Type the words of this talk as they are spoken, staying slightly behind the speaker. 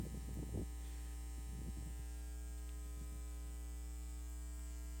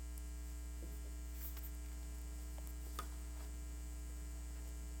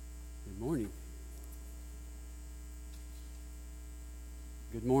Morning.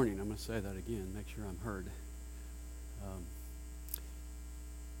 Good morning. I'm going to say that again, make sure I'm heard.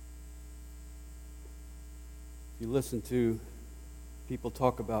 If you listen to people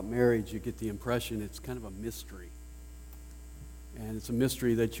talk about marriage, you get the impression it's kind of a mystery. And it's a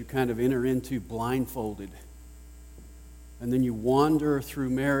mystery that you kind of enter into blindfolded. And then you wander through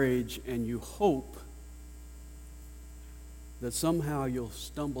marriage and you hope that somehow you'll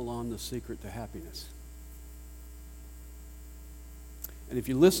stumble on the secret to happiness. And if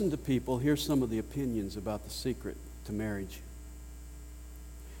you listen to people, here's some of the opinions about the secret to marriage.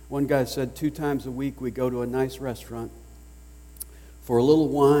 One guy said 2 times a week we go to a nice restaurant for a little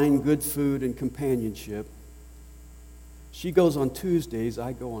wine, good food, and companionship. She goes on Tuesdays,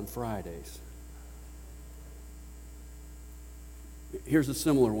 I go on Fridays. Here's a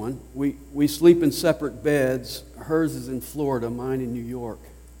similar one. We sleep in separate beds. Hers is in Florida, mine in New York.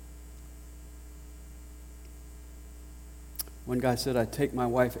 One guy said, I take my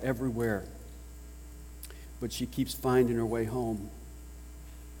wife everywhere, but she keeps finding her way home.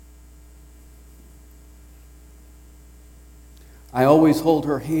 I always hold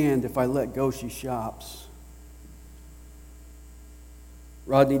her hand. If I let go, she shops.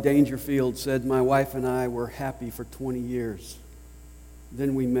 Rodney Dangerfield said, my wife and I were happy for 20 years.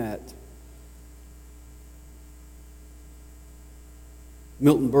 Then we met.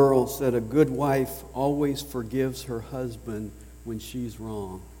 Milton Berle said, a good wife always forgives her husband when she's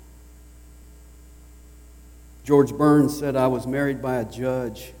wrong. George Burns said, I was married by a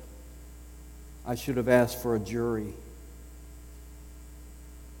judge. I should have asked for a jury.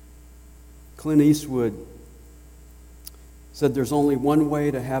 Clint Eastwood said, there's only one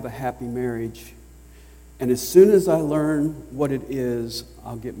way to have a happy marriage. And as soon as I learn what it is,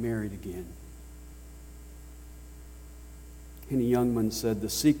 I'll get married again. Henny Youngman said, the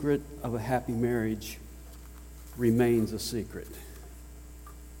secret of a happy marriage remains a secret.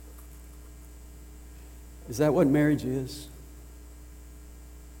 Is that what marriage is?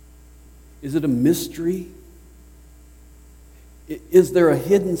 Is it a mystery? Is there a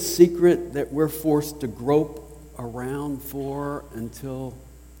hidden secret that we're forced to grope around for until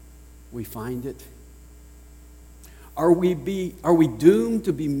we find it? Are we doomed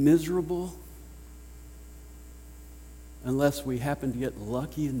to be miserable unless we happen to get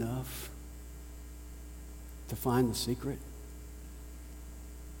lucky enough to find the secret?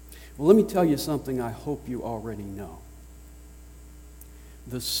 Well, let me tell you something I hope you already know.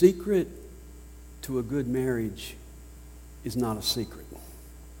 The secret to a good marriage is not a secret.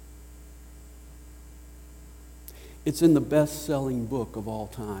 It's in the best-selling book of all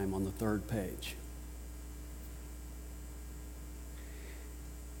time on the 3rd page.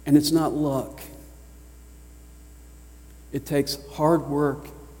 And it's not luck. It takes hard work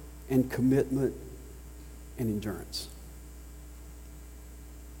and commitment and endurance.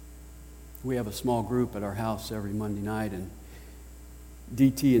 We have a small group at our house every Monday night, and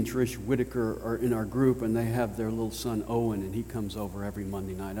D.T. and Trish Whitaker are in our group, and they have their little son Owen, and he comes over every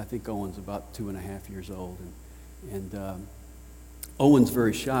Monday night. I think Owen's about 2.5 years old. And Owen's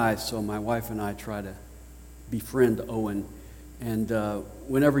very shy, so my wife and I try to befriend Owen. And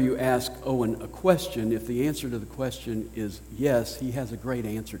whenever you ask Owen a question, if the answer to the question is yes, he has a great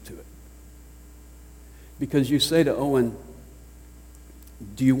answer to it. Because you say to Owen,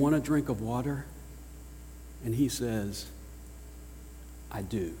 do you want a drink of water? And he says, I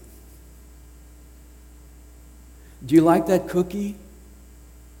do. Do you like that cookie?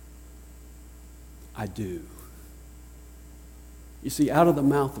 I do. You see, out of the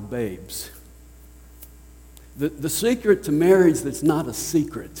mouth of babes. The secret to marriage that's not a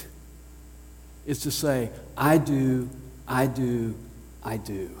secret is to say, I do, I do, I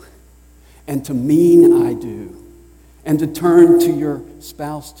do. And to mean I do. And to turn to your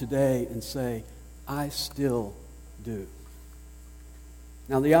spouse today and say, I still do.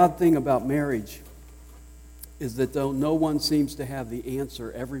 Now, the odd thing about marriage is that though no one seems to have the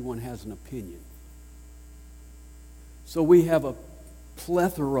answer, everyone has an opinion. So we have a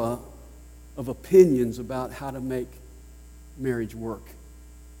plethora of opinions about how to make marriage work.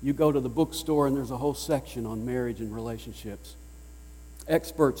 You go to the bookstore and there's a whole section on marriage and relationships.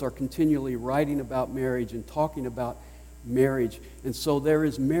 Experts are continually writing about marriage and talking about marriage. And so there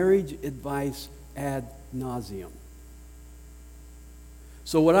is marriage advice ad nauseum.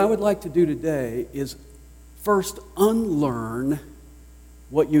 So what I would like to do today is first unlearn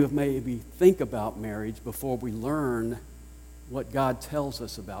what you have maybe think about marriage before we learn what God tells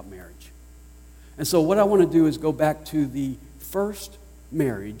us about marriage. And so what I want to do is go back to the first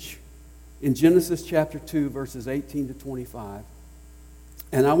marriage in Genesis chapter 2, verses 18 to 25.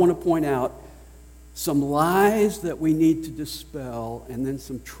 And I want to point out some lies that we need to dispel and then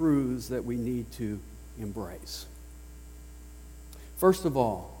some truths that we need to embrace. First of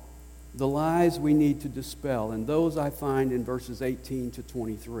all, the lies we need to dispel, and those I find in verses 18 to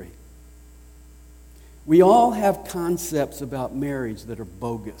 23. We all have concepts about marriage that are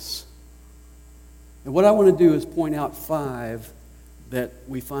bogus. And what I want to do is point out 5 that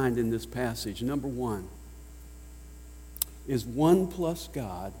we find in this passage. Number 1 is 1 plus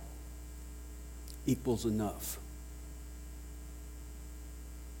God equals enough.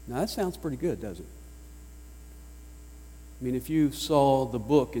 Now that sounds pretty good, doesn't it? I mean, if you saw the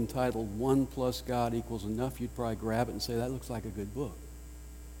book entitled 1 plus God equals enough, you'd probably grab it and say, that looks like a good book.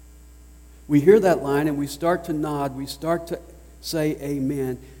 We hear that line and we start to nod, we start to say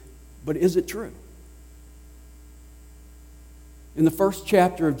amen, but is it true? In the first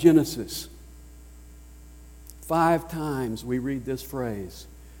chapter of Genesis, 5 times we read this phrase,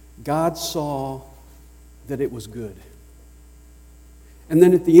 God saw that it was good. And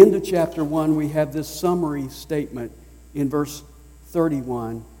then at the end of chapter 1, we have this summary statement in verse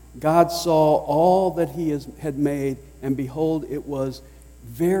 31. God saw all that he had made, and behold, it was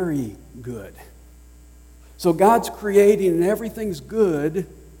very good. So God's creating and everything's good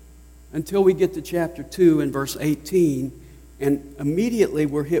until we get to chapter 2 and verse 18, and immediately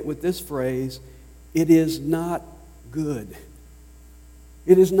we're hit with this phrase, it is not good.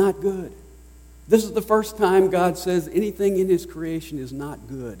 It is not good. This is the first time God says anything in his creation is not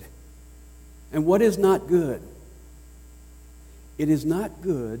good. And what is not good? It is not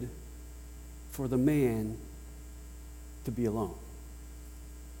good for the man to be alone.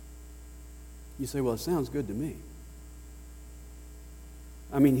 You say, well, it sounds good to me.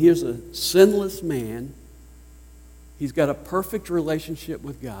 I mean, here's a sinless man. He's got a perfect relationship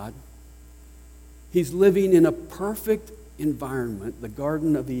with God. He's living in a perfect environment, the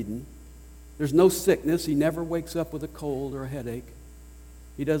Garden of Eden. There's no sickness. He never wakes up with a cold or a headache.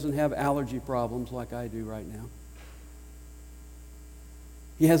 He doesn't have allergy problems like I do right now.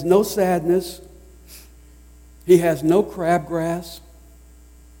 He has no sadness. He has no crabgrass.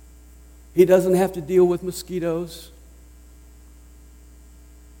 He doesn't have to deal with mosquitoes.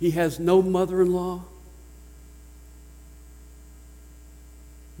 He has no mother-in-law.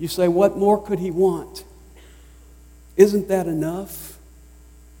 You say, what more could he want? Isn't that enough?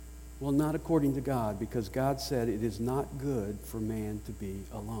 Well, not according to God, because God said it is not good for man to be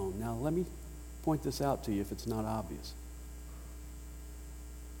alone. Now, let me point this out to you if it's not obvious.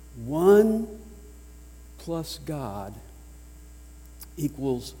 1 plus God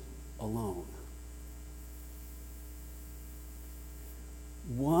equals alone.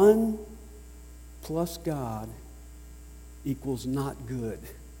 1 plus God equals not good.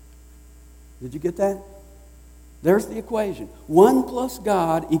 Did you get that? There's the equation. 1 plus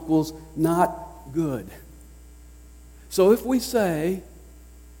God equals not good. So if we say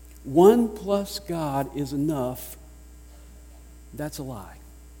 1 plus God is enough, that's a lie.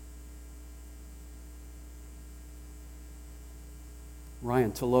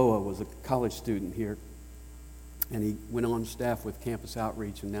 Ryan Taloa was a college student here, and he went on staff with Campus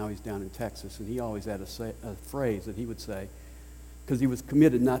Outreach, and now he's down in Texas, and he always had a phrase that he would say, because he was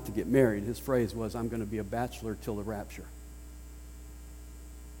committed not to get married. His phrase was, I'm going to be a bachelor till the rapture.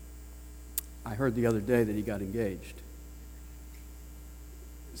 I heard the other day that he got engaged.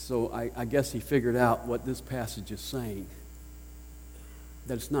 So I guess he figured out what this passage is saying,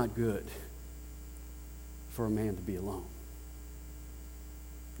 that it's not good for a man to be alone.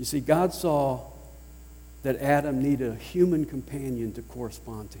 You see, God saw that Adam needed a human companion to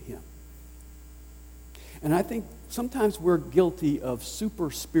correspond to him. And I think sometimes we're guilty of super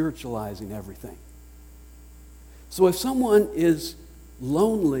spiritualizing everything. So if someone is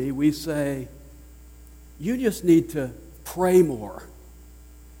lonely, we say, you just need to pray more.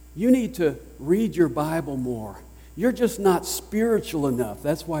 You need to read your Bible more. You're just not spiritual enough.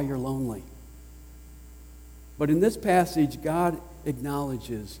 That's why you're lonely. But in this passage, God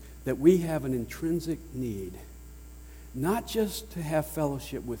acknowledges that we have an intrinsic need, not just to have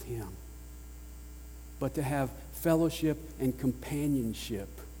fellowship with him, but to have fellowship and companionship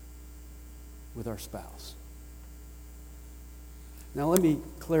with our spouse. Now let me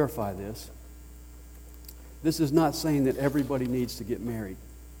clarify this. This is not saying that everybody needs to get married.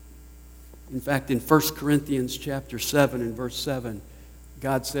 In fact, in 1 Corinthians chapter 7 and verse 7,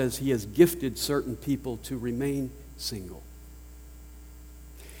 God says he has gifted certain people to remain single.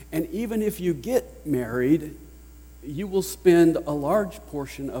 And even if you get married, you will spend a large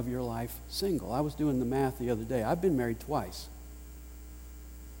portion of your life single. I was doing the math the other day. I've been married twice.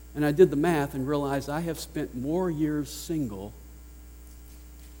 And I did the math and realized I have spent more years single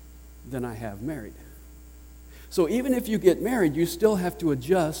than I have married. So even if you get married, you still have to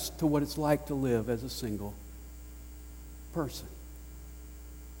adjust to what it's like to live as a single person.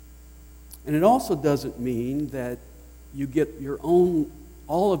 And it also doesn't mean that you get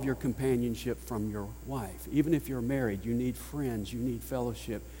all of your companionship from your wife. Even if you're married, you need friends, you need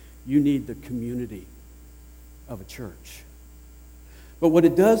fellowship, you need the community of a church. But what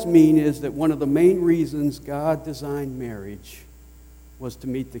it does mean is that one of the main reasons God designed marriage was to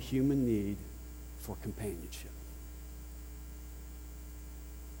meet the human need for companionship.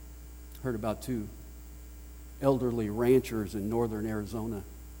 Heard about two elderly ranchers in northern Arizona.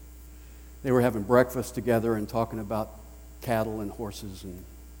 They were having breakfast together and talking about cattle and horses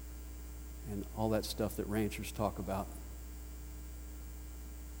and all that stuff that ranchers talk about.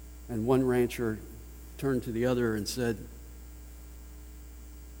 And one rancher turned to the other and said,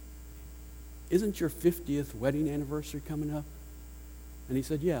 "Isn't your 50th wedding anniversary coming up?" And he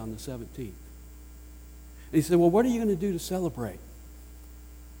said, "Yeah, on the 17th. And he said, "Well, what are you going to do to celebrate?"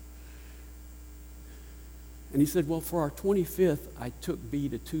 And he said, "Well, for our 25th, I took Bea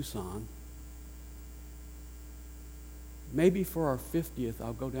to Tucson. Maybe for our 50th,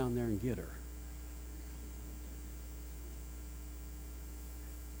 I'll go down there and get her."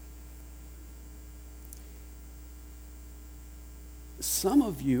 Some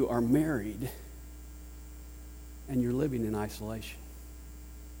of you are married and you're living in isolation.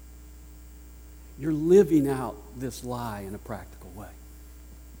 You're living out this lie in a practical way.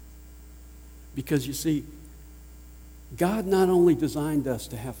 Because you see, God not only designed us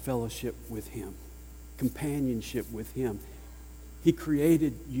to have fellowship with Him, companionship with Him, He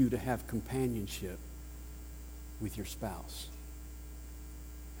created you to have companionship with your spouse.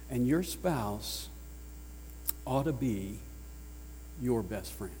 And your spouse ought to be your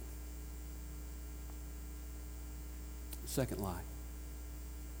best friend. Second lie.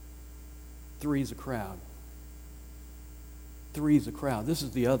 Three's a crowd. Three's a crowd. This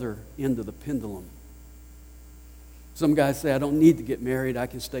is the other end of the pendulum. Some guys say, "I don't need to get married. I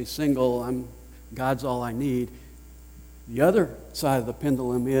can stay single. God's all I need." The other side of the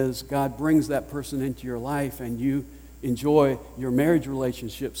pendulum is God brings that person into your life and you enjoy your marriage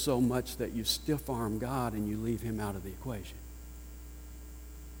relationship so much that you stiff-arm God and you leave Him out of the equation.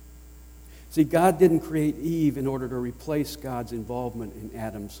 See, God didn't create Eve in order to replace God's involvement in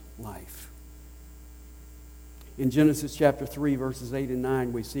Adam's life. In Genesis chapter 3, verses 8 and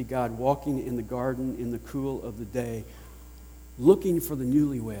 9, we see God walking in the garden in the cool of the day, looking for the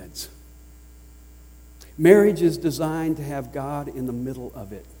newlyweds. Marriage is designed to have God in the middle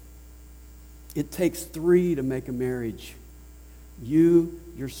of it. It takes three to make a marriage: you,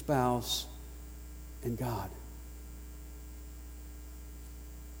 your spouse, and God.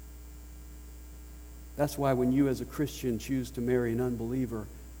 That's why when you as a Christian choose to marry an unbeliever,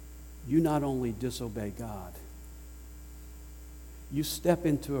 you not only disobey God, you step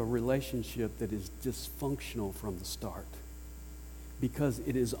into a relationship that is dysfunctional from the start because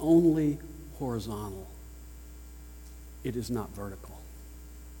it is only horizontal. It is not vertical.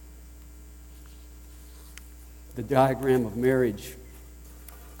 The diagram of marriage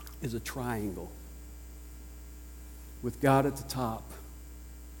is a triangle with God at the top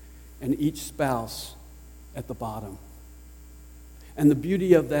and each spouse at the bottom. And the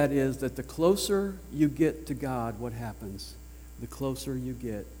beauty of that is that the closer you get to God, what happens? The closer you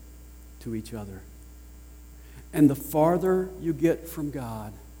get to each other. And the farther you get from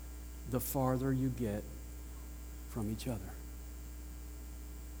God, the farther you get from each other.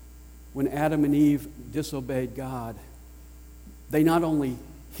 When Adam and Eve disobeyed God, they not only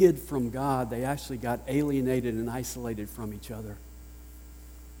hid from God, they actually got alienated and isolated from each other.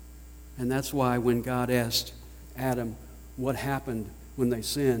 And that's why when God asked Adam what happened when they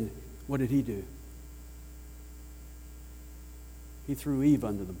sinned, what did he do? He threw Eve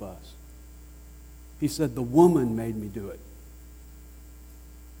under the bus. He said, "The woman made me do it."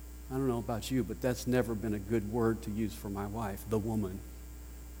 I don't know about you, but that's never been a good word to use for my wife, the woman.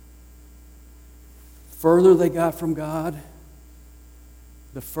 Further they got from God,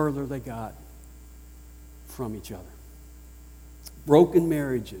 the further they got from each other. Broken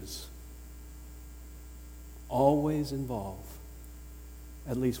marriages always involve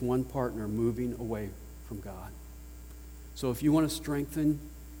at least one partner moving away from God. So if you want to strengthen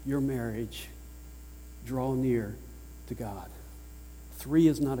your marriage, draw near to God. 3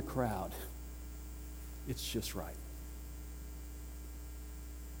 is not a crowd. It's just right.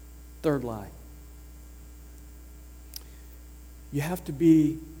 Third lie. You have to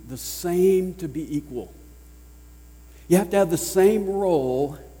be the same to be equal. You have to have the same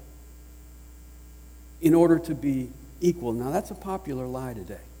role in order to be equal. Now, that's a popular lie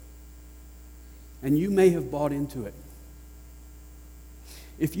today. And you may have bought into it.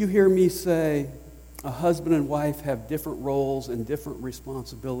 If you hear me say a husband and wife have different roles and different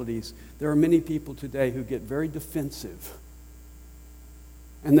responsibilities, there are many people today who get very defensive.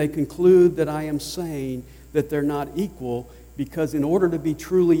 And they conclude that I am saying that they're not equal, because in order to be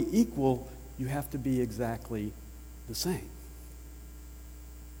truly equal, you have to be exactly the same.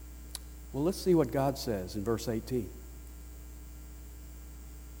 Well, let's see what God says in verse 18.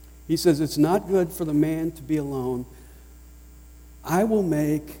 He says, it's not good for the man to be alone. I will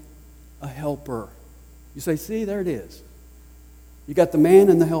make a helper. You say, see, there it is. You got the man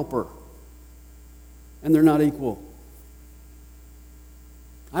and the helper, and they're not equal.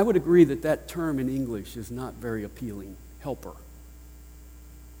 I would agree that that term in English is not very appealing, helper.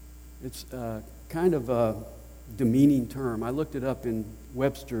 It's kind of a demeaning term. I looked it up in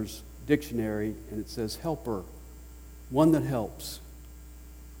Webster's dictionary, and it says helper, one that helps.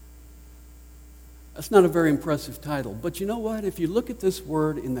 That's not a very impressive title. But you know what? If you look at this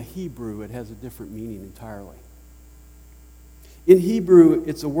word in the Hebrew, it has a different meaning entirely. In Hebrew,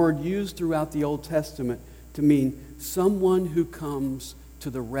 it's a word used throughout the Old Testament to mean someone who comes to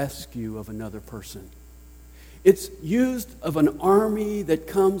the rescue of another person. It's used of an army that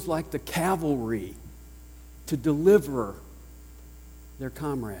comes like the cavalry to deliver their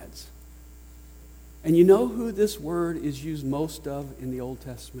comrades. And you know who this word is used most of in the Old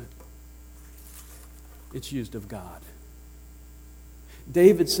Testament? It's used of God.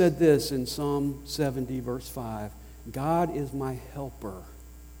 David said this in Psalm 70, verse 5, God is my helper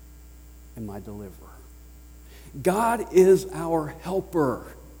and my deliverer. God is our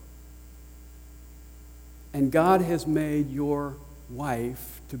helper. And God has made your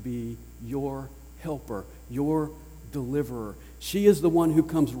wife to be your helper, your deliverer. She is the one who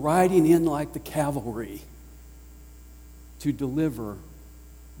comes riding in like the cavalry to deliver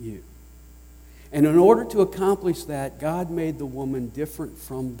you. And in order to accomplish that, God made the woman different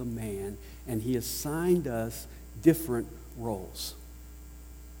from the man, and He assigned us different roles.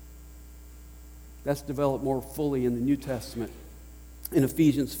 That's developed more fully in the New Testament. In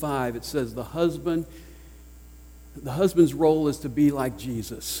Ephesians 5, it says the husband's role is to be like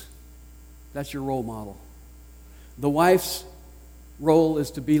Jesus. That's your role model. The wife's role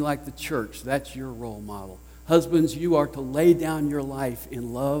is to be like the church. That's your role model. Husbands, you are to lay down your life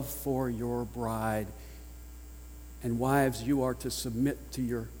in love for your bride. And wives, you are to submit to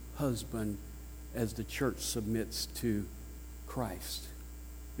your husband as the church submits to Christ.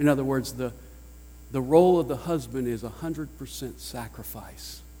 In other words, the role of the husband is 100%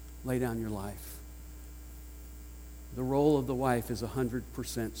 sacrifice. Lay down your life. The role of the wife is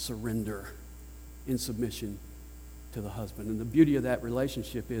 100% surrender in submission to the husband. And the beauty of that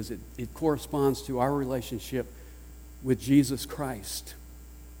relationship is it corresponds to our relationship with Jesus Christ.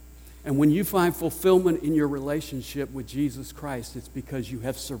 And when you find fulfillment in your relationship with Jesus Christ, it's because you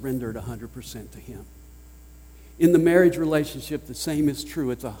have surrendered 100% to Him. In the marriage relationship, the same is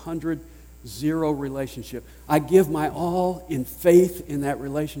true. It's 100-0 relationship. I give my all in faith in that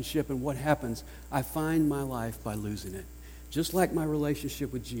relationship, and what happens? I find my life by losing it. Just like my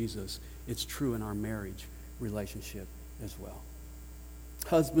relationship with Jesus, it's true in our marriage relationship as well.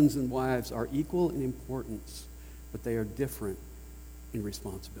 Husbands and wives are equal in importance, but they are different in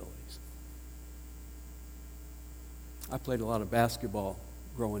responsibilities. I played a lot of basketball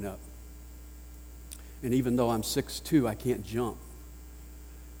growing up. And even though I'm 6'2", I can't jump.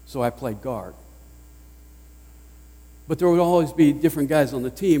 So I played guard. But there would always be different guys on the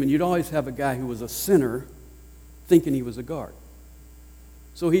team, and you'd always have a guy who was a center thinking he was a guard.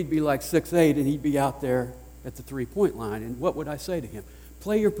 So he'd be like 6'8", and he'd be out there at the three-point line. And what would I say to him?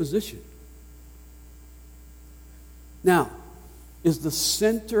 Play your position. Now, is the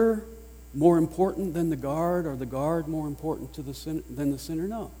center more important than the guard, or the guard more important to the center than the center?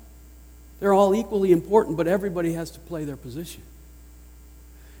 No. They're all equally important, but everybody has to play their position.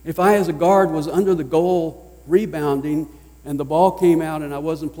 If I, as a guard, was under the goal rebounding and the ball came out and I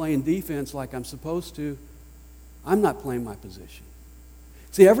wasn't playing defense like I'm supposed to, I'm not playing my position.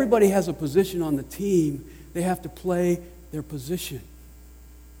 See, everybody has a position on the team. They have to play their position.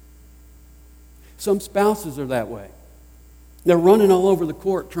 Some spouses are that way. They're running all over the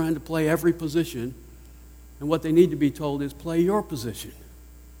court trying to play every position, and what they need to be told is play your position.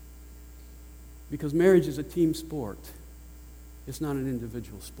 Because marriage is a team sport. It's not an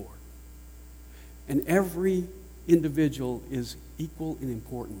individual sport. And every individual is equal in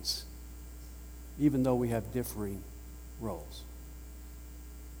importance, even though we have differing roles.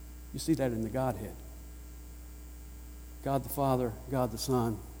 You see that in the Godhead. God the Father, God the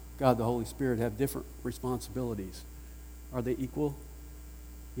Son, God the Holy Spirit have different responsibilities. Are they equal?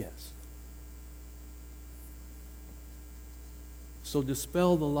 Yes. So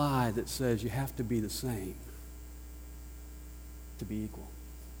dispel the lie that says you have to be the same to be equal.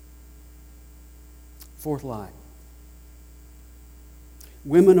 Fourth lie.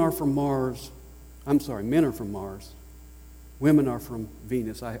 Men are from Mars. Women are from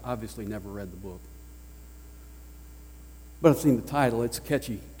Venus. I obviously never read the book. But I've seen the title. It's a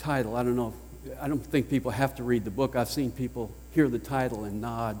catchy title. I don't think people have to read the book. I've seen people hear the title and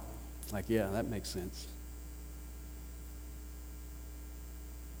nod like, yeah, that makes sense.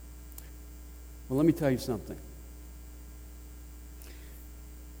 Well, let me tell you something.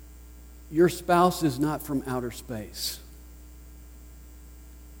 Your spouse is not from outer space.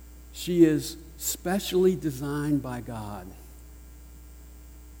 She is specially designed by God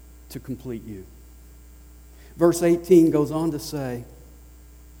to complete you. Verse 18 goes on to say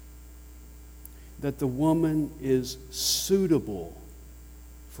that the woman is suitable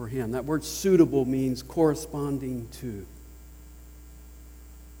for him. That word suitable means corresponding to.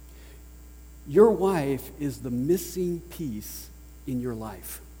 Your wife is the missing piece in your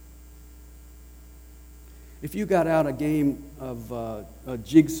life. If you got out a game of a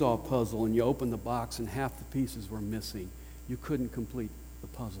jigsaw puzzle and you opened the box and half the pieces were missing, you couldn't complete the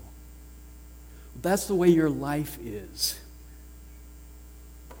puzzle. That's the way your life is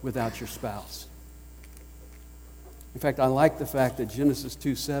without your spouse. In fact, I like the fact that Genesis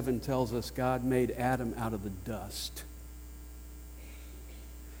 2:7 tells us God made Adam out of the dust.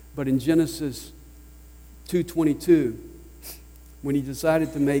 But in Genesis 2:22, when he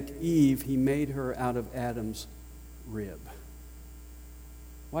decided to make Eve, he made her out of Adam's rib.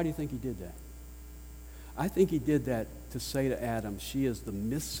 Why do you think he did that? I think he did that to say to Adam, she is the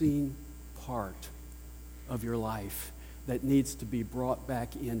missing part of your life that needs to be brought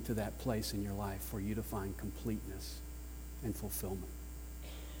back into that place in your life for you to find completeness and fulfillment.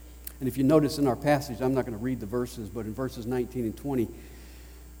 And if you notice in our passage, I'm not going to read the verses, but in verses 19 and 20,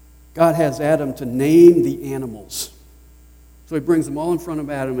 God has Adam to name the animals. So he brings them all in front of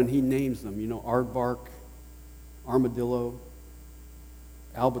Adam and he names them. You know, aardvark, armadillo,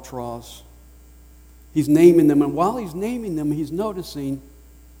 albatross. He's naming them, and while he's naming them, he's noticing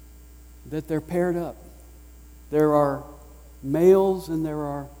that they're paired up. There are males and there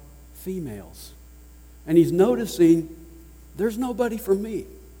are females. And he's noticing there's nobody for me.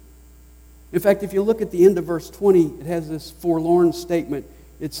 In fact, if you look at the end of verse 20, it has this forlorn statement.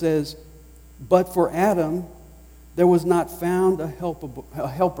 It says, "But for Adam, there was not found a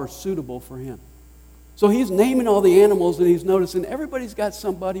helper suitable for him." So he's naming all the animals and he's noticing everybody's got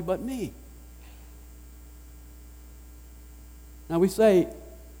somebody but me. Now we say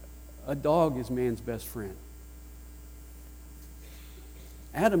a dog is man's best friend.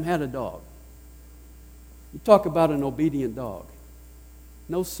 Adam had a dog. You talk about an obedient dog.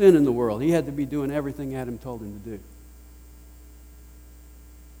 No sin in the world. He had to be doing everything Adam told him to do.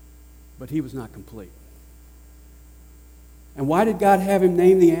 But he was not complete. And why did God have him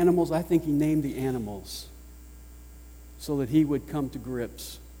name the animals? I think he named the animals so that he would come to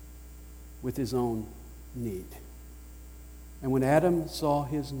grips with his own need. And when Adam saw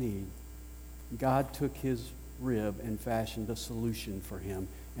his need, God took his rib and fashioned a solution for him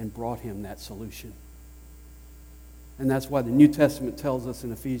and brought him that solution. And that's why the New Testament tells us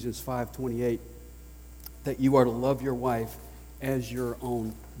in Ephesians 5:28 that you are to love your wife as your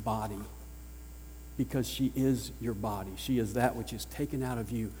own body, because she is your body. She is that which is taken out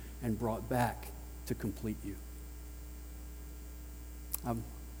of you and brought back to complete you. I'm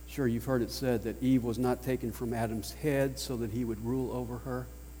sure you've heard it said that Eve was not taken from Adam's head so that he would rule over her.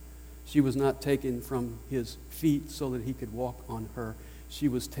 She was not taken from his feet so that he could walk on her. She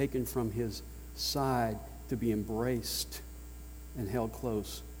was taken from his side to be embraced and held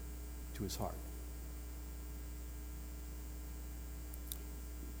close to his heart.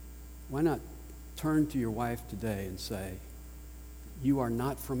 Why not turn to your wife today and say, you are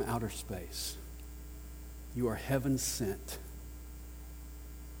not from outer space. You are heaven sent.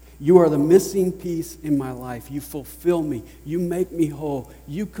 You are the missing piece in my life. You fulfill me. You make me whole.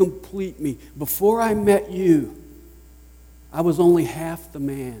 You complete me. Before I met you, I was only half the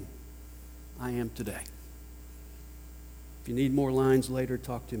man I am today. If you need more lines later,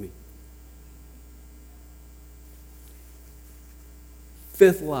 talk to me.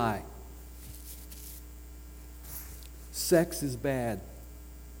 Fifth lie. Sex is bad.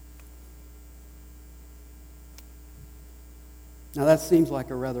 Now that seems like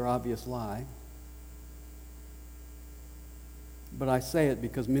a rather obvious lie, but I say it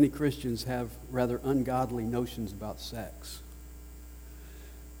because many Christians have rather ungodly notions about sex.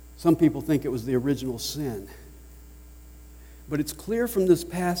 Some people think it was the original sin, but it's clear from this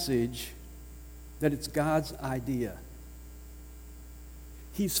passage that it's God's idea.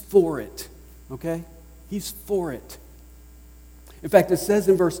 He's for it, okay? He's for it. In fact, it says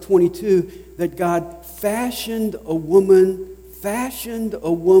in verse 22 that God fashioned a woman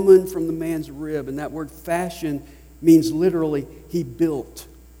from the man's rib. And that word fashion means literally, he built.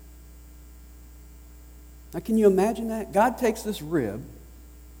 Now, can you imagine that? God takes this rib,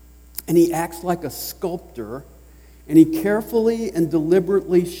 and he acts like a sculptor, and he carefully and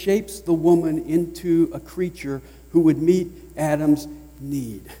deliberately shapes the woman into a creature who would meet Adam's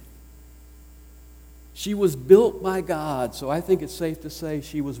need. She was built by God, so I think it's safe to say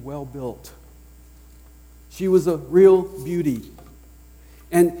she was well built. She was a real beauty.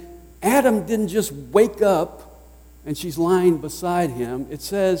 And Adam didn't just wake up and she's lying beside him. It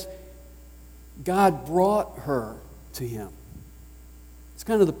says God brought her to him. It's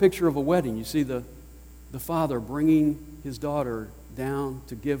kind of the picture of a wedding. You see the father bringing his daughter down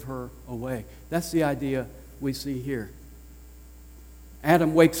to give her away. That's the idea we see here.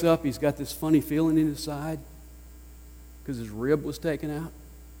 Adam wakes up, he's got this funny feeling in his side because his rib was taken out.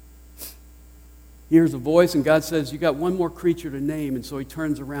 He hears a voice, and God says, you got one more creature to name. And so he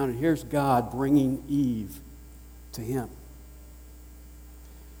turns around, and here's God bringing Eve to him.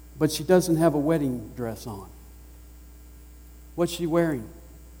 But she doesn't have a wedding dress on. What's she wearing?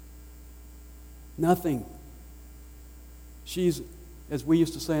 Nothing. She's, as we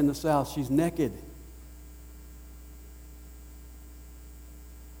used to say in the South, she's naked.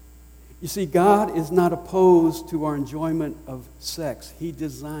 You see, God is not opposed to our enjoyment of sex. He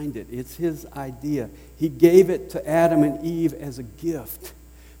designed it. It's His idea. He gave it to Adam and Eve as a gift.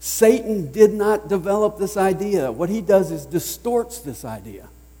 Satan did not develop this idea. What he does is distorts this idea.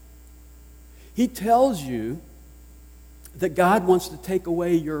 He tells you that God wants to take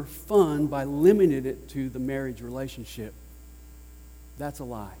away your fun by limiting it to the marriage relationship. That's a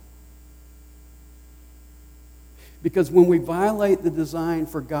lie. Because when we violate the design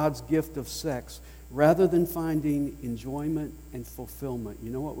for God's gift of sex, rather than finding enjoyment and fulfillment, you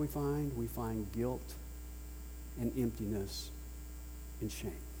know what we find? We find guilt and emptiness and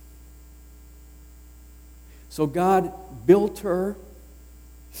shame. So God built her,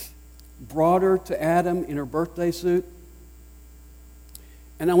 brought her to Adam in her birthday suit.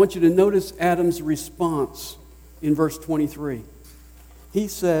 And I want you to notice Adam's response in verse 23. He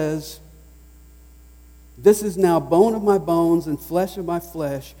says, this is now bone of my bones and flesh of my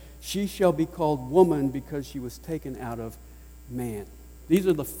flesh. She shall be called woman because she was taken out of man. These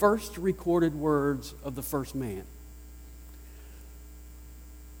are the first recorded words of the first man.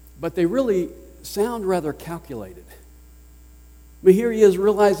 But they really sound rather calculated. I mean, here he is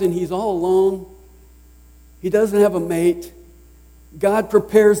realizing he's all alone. He doesn't have a mate. God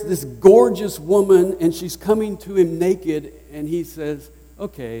prepares this gorgeous woman, and she's coming to him naked, and he says,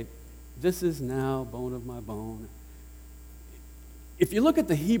 okay, this is now bone of my bone. If you look at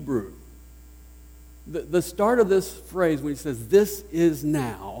the Hebrew, the start of this phrase when he says, this is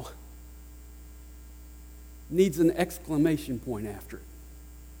now, needs an exclamation point after it.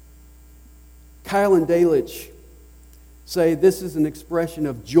 Kyle and Delitzsch say this is an expression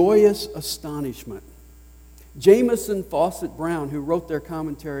of joyous astonishment. Jamieson Fawcett Brown, who wrote their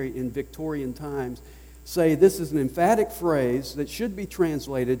commentary in Victorian times, say this is an emphatic phrase that should be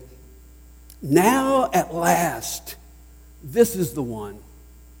translated, now at last, this is the one.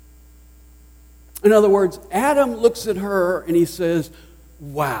 In other words, Adam looks at her and he says,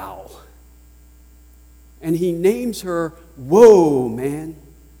 wow. And he names her, whoa, man.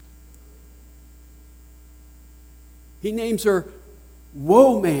 He names her,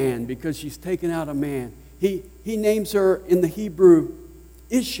 whoa, man, because she's taken out a man. He names her in the Hebrew,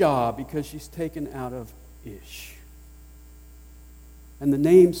 Isha, because she's taken out of Ish. And the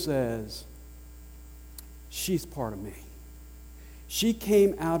name says, she's part of me. She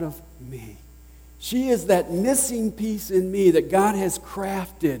came out of me. She is that missing piece in me that God has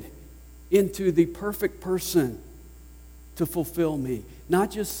crafted into the perfect person to fulfill me.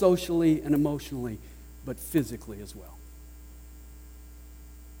 Not just socially and emotionally, but physically as well.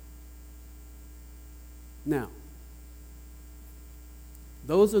 Now,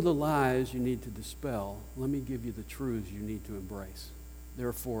 those are the lies you need to dispel. Let me give you the truths you need to embrace. There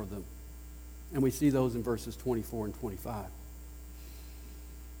are 4 of them. And we see those in verses 24 and 25.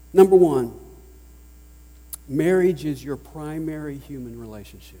 Number 1, marriage is your primary human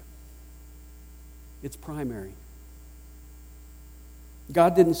relationship. It's primary.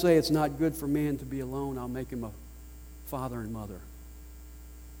 God didn't say it's not good for man to be alone. I'll make him a father and mother.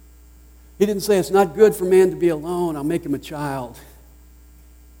 He didn't say it's not good for man to be alone. I'll make him a child.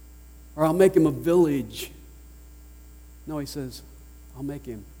 Or I'll make him a village. No, he says, I'll make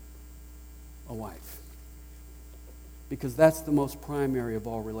him a wife. because that's the most primary of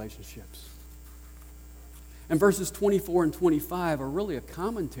all relationships. And verses 24 and 25 are really a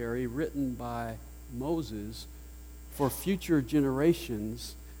commentary written by Moses for future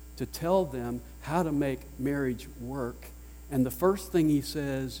generations to tell them how to make marriage work. And the first thing he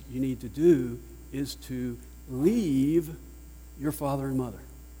says you need to do is to leave your father and mother.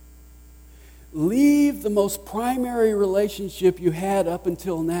 Leave the most primary relationship you had up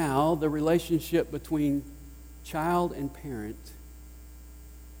until now, the relationship between child and parent,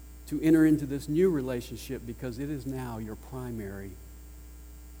 to enter into this new relationship because it is now your primary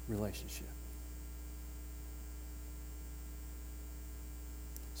relationship.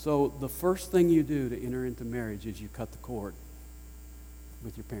 So the first thing you do to enter into marriage is you cut the cord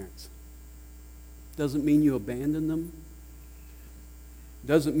with your parents. Doesn't mean you abandon them.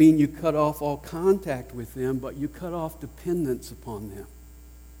 Doesn't mean you cut off all contact with them, but you cut off dependence upon them.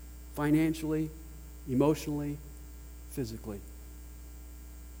 Financially, emotionally, physically.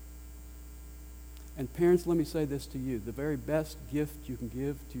 And parents, let me say this to you. The very best gift you can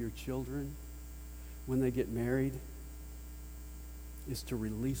give to your children when they get married is to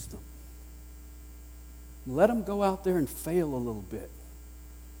release them. Let them go out there and fail a little bit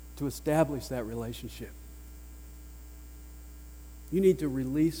to establish that relationship. You need to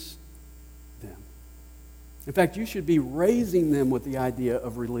release them. In fact, you should be raising them with the idea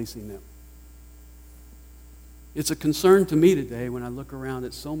of releasing them. It's a concern to me today when I look around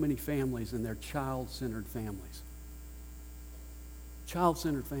at so many families and they're child-centered families.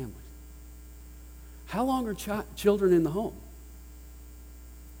 Child-centered families. How long are children in the home?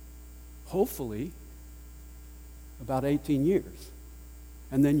 Hopefully, about 18 years.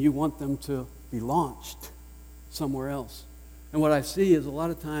 And then you want them to be launched somewhere else. And what I see is a lot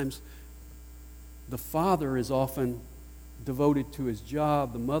of times the father is often devoted to his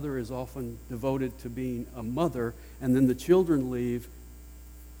job, the mother is often devoted to being a mother, and then the children leave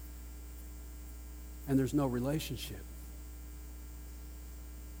and there's no relationship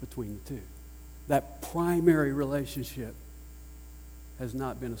between the two. That primary relationship has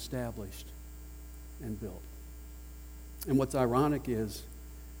not been established and built. And what's ironic is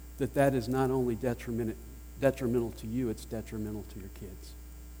that is not only detrimental to you, it's detrimental to your kids.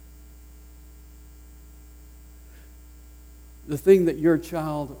 The thing that your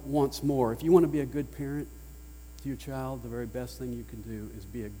child wants more, if you want to be a good parent to your child, the very best thing you can do is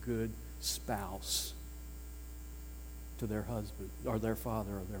be a good spouse to their husband or their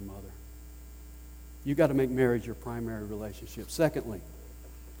father or their mother. You've got to make marriage your primary relationship. Secondly,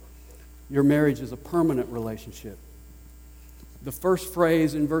 your marriage is a permanent relationship. The first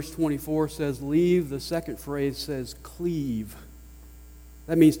phrase in verse 24 says leave. The second phrase says cleave.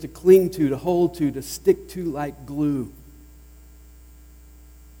 That means to cling to hold to stick to like glue.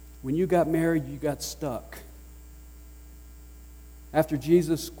 When you got married, you got stuck. After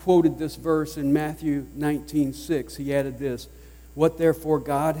Jesus quoted this verse in Matthew 19:6, he added this, "What therefore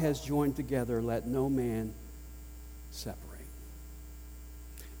God has joined together, let no man separate."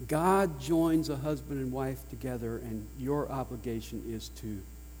 God joins a husband and wife together, and your obligation is to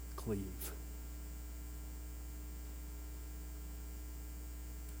cleave.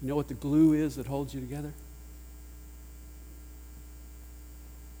 You know what the glue is that holds you together?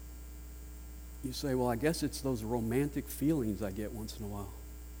 You say, well, I guess it's those romantic feelings I get once in a while.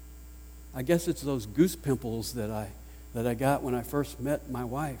 I guess it's those goose pimples that I got when I first met my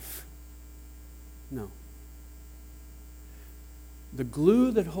wife. No. The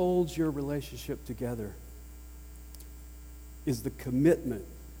glue that holds your relationship together is the commitment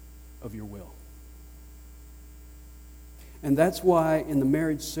of your will. And that's why in the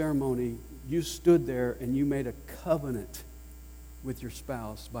marriage ceremony, you stood there and you made a covenant with your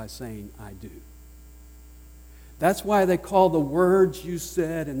spouse by saying, I do. That's why they call the words you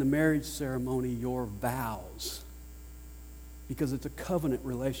said in the marriage ceremony your vows. Because it's a covenant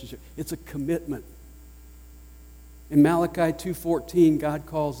relationship. It's a commitment. In Malachi 2:14, God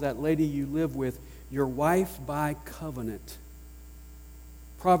calls that lady you live with your wife by covenant.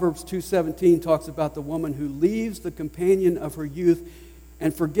 Proverbs 2:17 talks about the woman who leaves the companion of her youth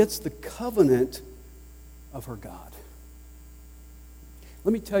and forgets the covenant of her God.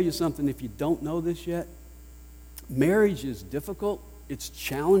 Let me tell you something, if you don't know this yet, marriage is difficult, it's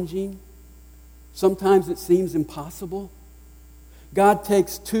challenging, sometimes it seems impossible. God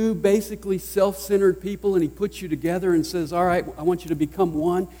takes two basically self-centered people and He puts you together and says, all right, I want you to become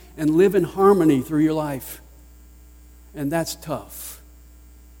one and live in harmony through your life. And that's tough.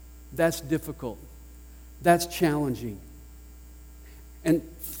 That's difficult. That's challenging. And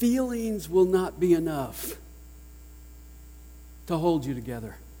feelings will not be enough to hold you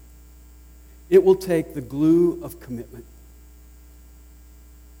together. It will take the glue of commitment.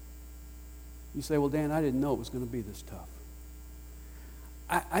 You say, well, Dan, I didn't know it was going to be this tough.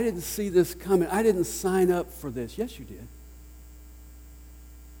 I didn't see this coming. I didn't sign up for this. Yes, you did.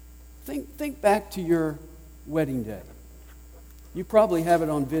 Think back to your wedding day. You probably have it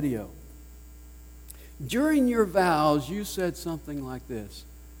on video. During your vows, you said something like this: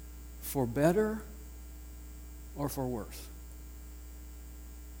 for better or for worse.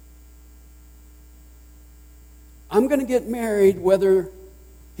 I'm going to get married whether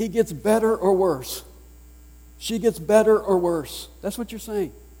he gets better or worse. She gets better or worse. That's what you're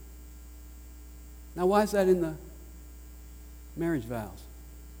saying. Now, why is that in the marriage vows?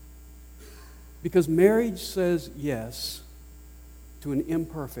 Because marriage says yes to an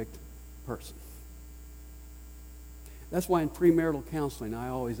imperfect person. That's why in premarital counseling, I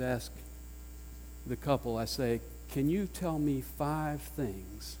always ask the couple, I say, can you tell me 5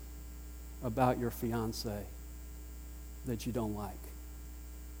 things about your fiancé that you don't like?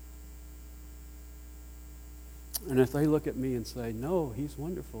 And if they look at me and say, no, he's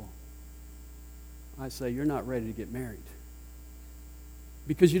wonderful, I say, you're not ready to get married.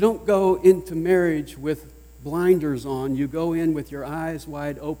 Because you don't go into marriage with blinders on. You go in with your eyes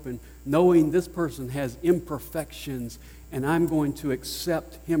wide open, knowing this person has imperfections, and I'm going to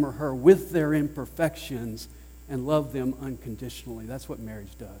accept him or her with their imperfections and love them unconditionally. That's what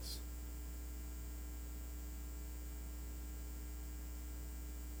marriage does.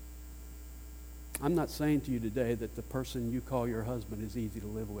 I'm not saying to you today that the person you call your husband is easy to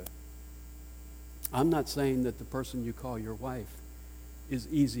live with. I'm not saying that the person you call your wife is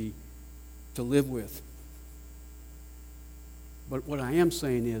easy to live with. But what I am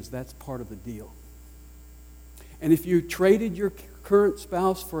saying is that's part of the deal. And if you traded your current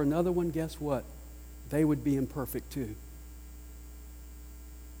spouse for another one, guess what? They would be imperfect too.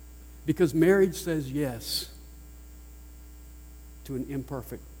 Because marriage says yes to an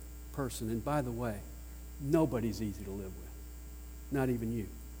imperfect person. And by the way, nobody's easy to live with. Not even you.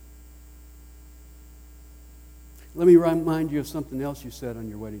 Let me remind you of something else you said on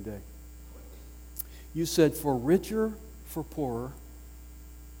your wedding day. You said, for richer, for poorer,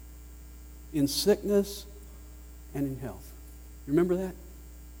 in sickness and in health. You remember that?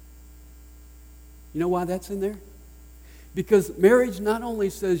 You know why that's in there? Because marriage not only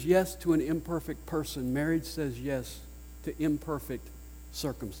says yes to an imperfect person, marriage says yes to imperfect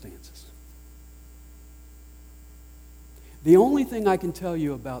circumstances. The only thing I can tell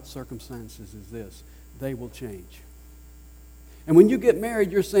you about circumstances is this: they will change. And when you get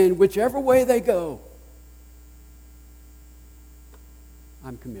married, you're saying, whichever way they go,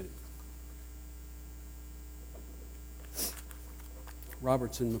 I'm committed.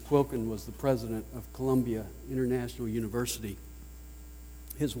 Robertson McQuilkin was the president of Columbia International University.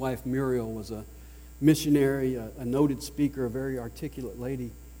 His wife Muriel was a missionary, a noted speaker, a very articulate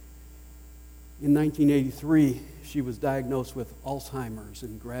lady. In 1983, she was diagnosed with Alzheimer's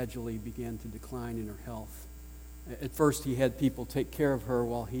and gradually began to decline in her health. At first, he had people take care of her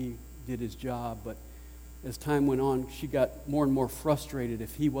while he did his job, but as time went on, she got more and more frustrated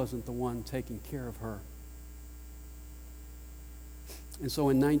if he wasn't the one taking care of her. And so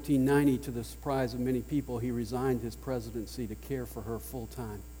in 1990, to the surprise of many people, he resigned his presidency to care for her full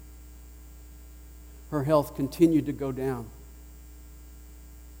time. Her health continued to go down.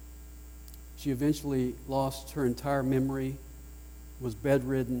 She eventually lost her entire memory, was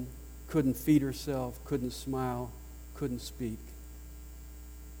bedridden, couldn't feed herself, couldn't smile, couldn't speak.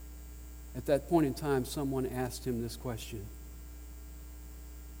 At that point in time, someone asked him this question: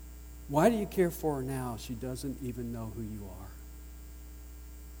 why do you care for her now? She doesn't even know who you are.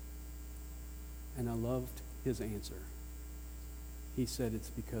 And I loved his answer. He said, it's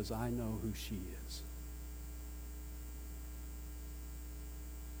because I know who she is.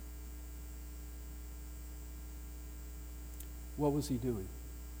 What was he doing?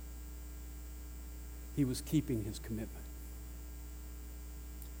 He was keeping his commitment.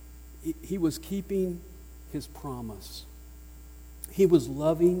 He was keeping his promise. He was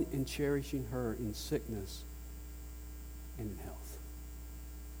loving and cherishing her in sickness and in health.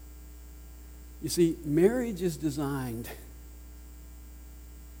 You see, marriage is designed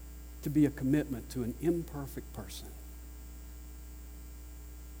to be a commitment to an imperfect person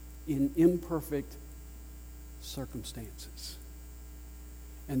in imperfect circumstances.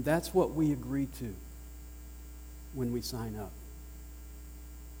 And that's what we agree to when we sign up.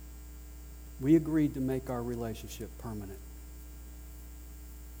 We agreed to make our relationship permanent.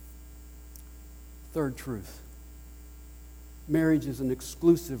 Third truth: marriage is an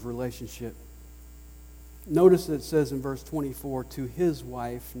exclusive relationship. Notice that it says in verse 24, to his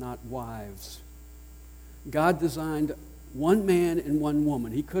wife, not wives. God designed one man and one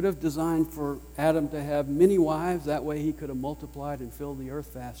woman. He could have designed for Adam to have many wives. That way he could have multiplied and filled the earth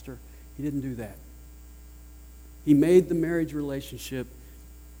faster. He didn't do that. He made the marriage relationship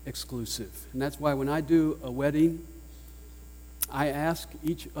exclusive. And that's why when I do a wedding, I ask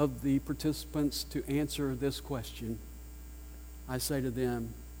each of the participants to answer this question. I say to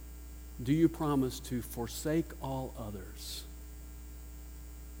them, do you promise to forsake all others?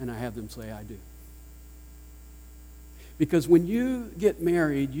 And I have them say, I do. Because when you get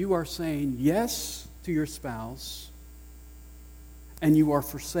married, you are saying yes to your spouse, and you are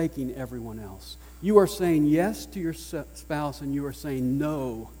forsaking everyone else. You are saying yes to your spouse, and you are saying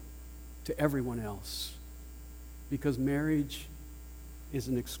no to everyone else. Because marriage is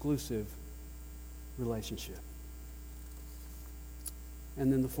an exclusive relationship.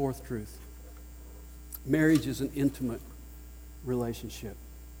 And then the fourth truth. Marriage is an intimate relationship.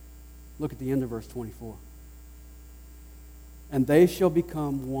 Look at the end of verse 24. And they shall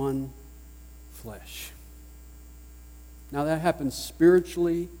become one flesh. Now that happens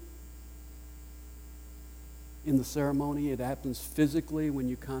spiritually in the ceremony. It happens physically when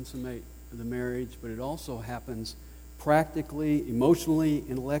you consummate the marriage, but it also happens practically, emotionally,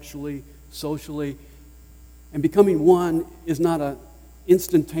 intellectually, socially. And becoming one is not an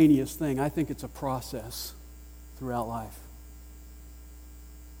instantaneous thing. I think it's a process throughout life.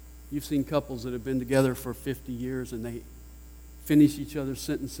 You've seen couples that have been together for 50 years and they finish each other's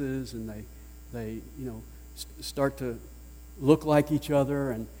sentences and they start to look like each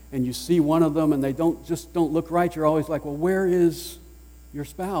other, and you see one of them and they don't look right. You're always like, well, where is your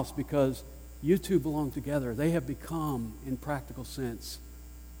spouse? Because you two belong together. They have become, in practical sense,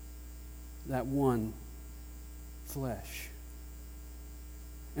 that one flesh.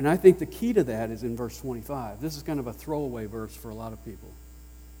 And I think the key to that is in verse 25. This is kind of a throwaway verse for a lot of people.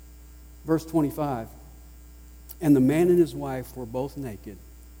 Verse 25. And the man and his wife were both naked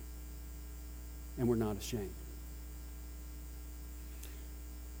and were not ashamed.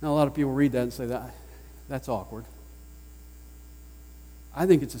 Now, a lot of people read that and say, that's awkward. I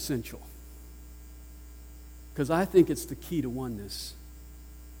think it's essential. Because I think it's the key to oneness.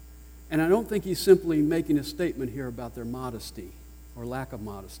 And I don't think he's simply making a statement here about their modesty or lack of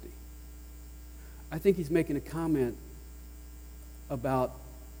modesty. I think he's making a comment about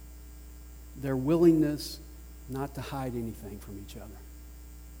their willingness not to hide anything from each other.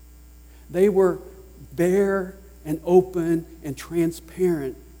 They were bare and open and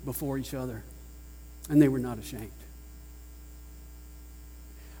transparent before each other, and they were not ashamed.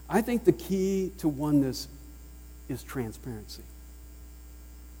 I think the key to oneness is transparency.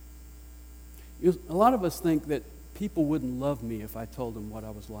 A lot of us think that people wouldn't love me if I told them what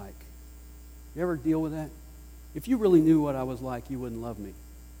I was like. You ever deal with that? If you really knew what I was like, you wouldn't love me.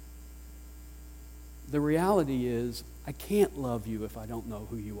 The reality is, I can't love you if I don't know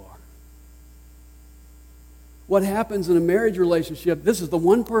who you are. What happens in a marriage relationship, this is the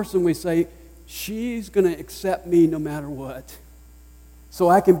one person we say, she's going to accept me no matter what. So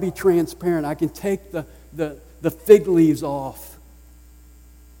I can be transparent. I can take the fig leaves off.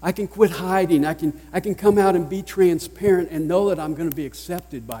 I can quit hiding. I can come out and be transparent and know that I'm going to be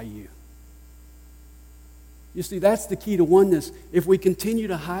accepted by you. You see, that's the key to oneness. If we continue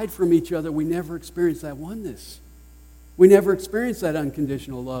to hide from each other, we never experience that oneness. We never experience that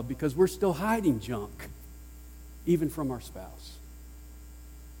unconditional love because we're still hiding junk, even from our spouse.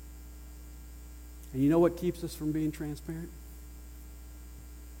 And you know what keeps us from being transparent?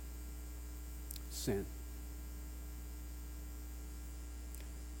 Sin.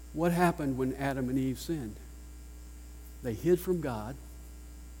 What happened when Adam and Eve sinned? They hid from God,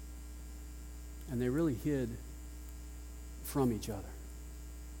 and they really hid from each other.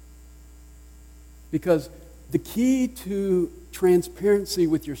 Because the key to transparency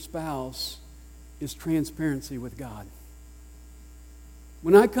with your spouse is transparency with God.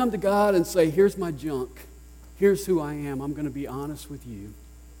 When I come to God and say, here's my junk, here's who I am, I'm going to be honest with you,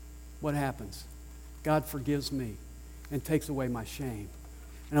 what happens? God forgives me and takes away my shame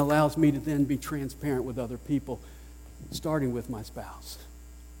and allows me to then be transparent with other people, starting with my spouse.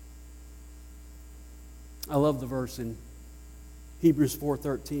 I love the verse in Hebrews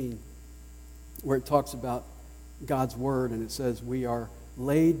 4:13 where it talks about God's word, and it says we are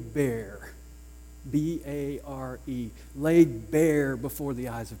laid bare, B-A-R-E, laid bare before the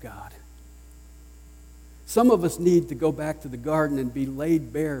eyes of God. Some of us need to go back to the garden and be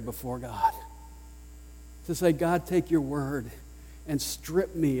laid bare before God. To say, God, take your word and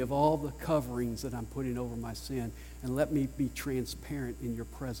strip me of all the coverings that I'm putting over my sin, and let me be transparent in your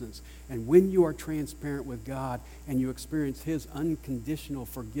presence. And when you are transparent with God and you experience his unconditional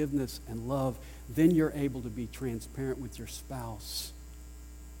forgiveness and love, then you're able to be transparent with your spouse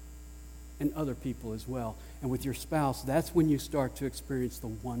and other people as well. And with your spouse, that's when you start to experience the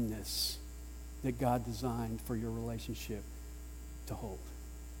oneness that God designed for your relationship to hold.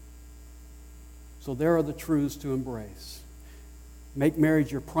 So there are the truths to embrace. Make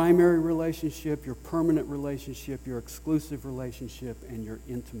marriage your primary relationship, your permanent relationship, your exclusive relationship, and your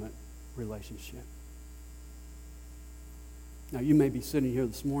intimate relationship. Now, you may be sitting here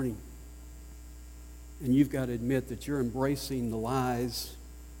this morning, and you've got to admit that you're embracing the lies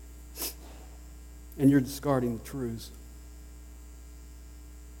and you're discarding the truths.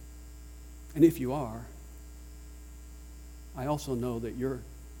 And if you are, I also know that you're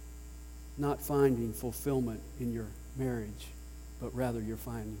not finding fulfillment in your marriage, but rather you're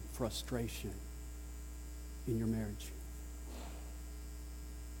finding frustration in your marriage.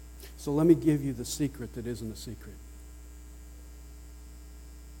 So let me give you the secret that isn't a secret.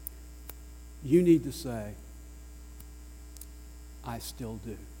 You need to say, I still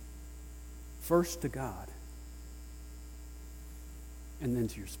do. First to God, and then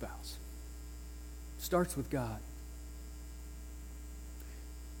to your spouse. Starts with God.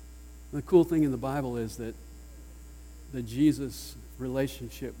 The cool thing in the Bible is that the Jesus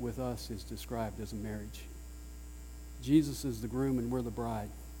relationship with us is described as a marriage. Jesus is the groom and we're the bride.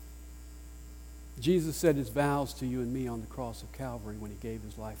 Jesus said his vows to you and me on the cross of Calvary when he gave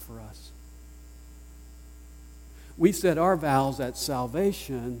his life for us. We said our vows at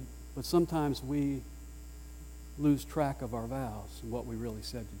salvation, but sometimes we lose track of our vows and what we really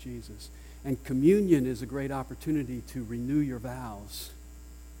said to Jesus. And communion is a great opportunity to renew your vows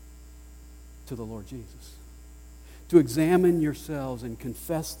to the Lord Jesus. To examine yourselves and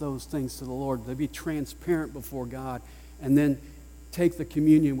confess those things to the Lord. To be transparent before God. And then take the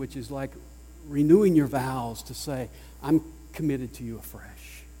communion, which is like renewing your vows, to say, I'm committed to you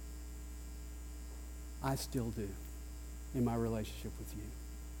afresh. I still do in my relationship with you.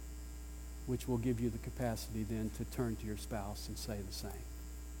 Which will give you the capacity then to turn to your spouse and say the same.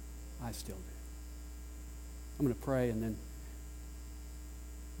 I still do. I'm going to pray and then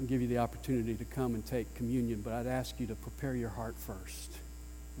I'll give you the opportunity to come and take communion, but I'd ask you to prepare your heart first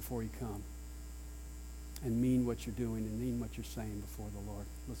before you come and mean what you're doing and mean what you're saying before the Lord.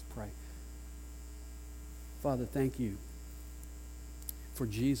 Let's pray. Father, thank you for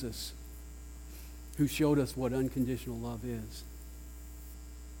Jesus, who showed us what unconditional love is,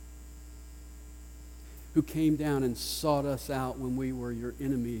 who came down and sought us out when we were your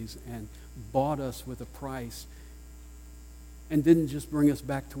enemies and bought us with a price, and didn't just bring us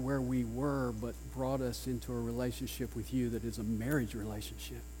back to where we were, but brought us into a relationship with you that is a marriage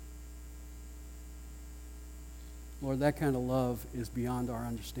relationship. Lord, that kind of love is beyond our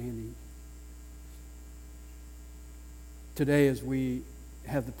understanding. Today, as we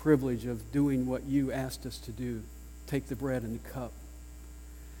have the privilege of doing what you asked us to do, take the bread and the cup,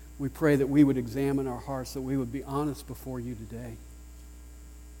 we pray that we would examine our hearts, that we would be honest before you today,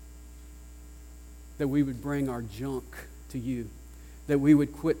 that we would bring our junk to you, that we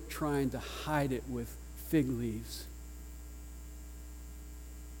would quit trying to hide it with fig leaves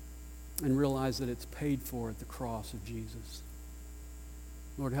and realize that it's paid for at the cross of Jesus.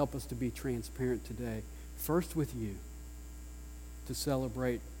 Lord, help us to be transparent today, first with you, to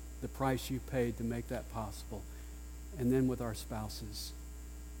celebrate the price you paid to make that possible, and then with our spouses,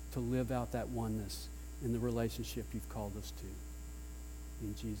 to live out that oneness in the relationship you've called us to.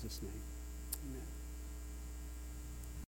 In Jesus' name, amen.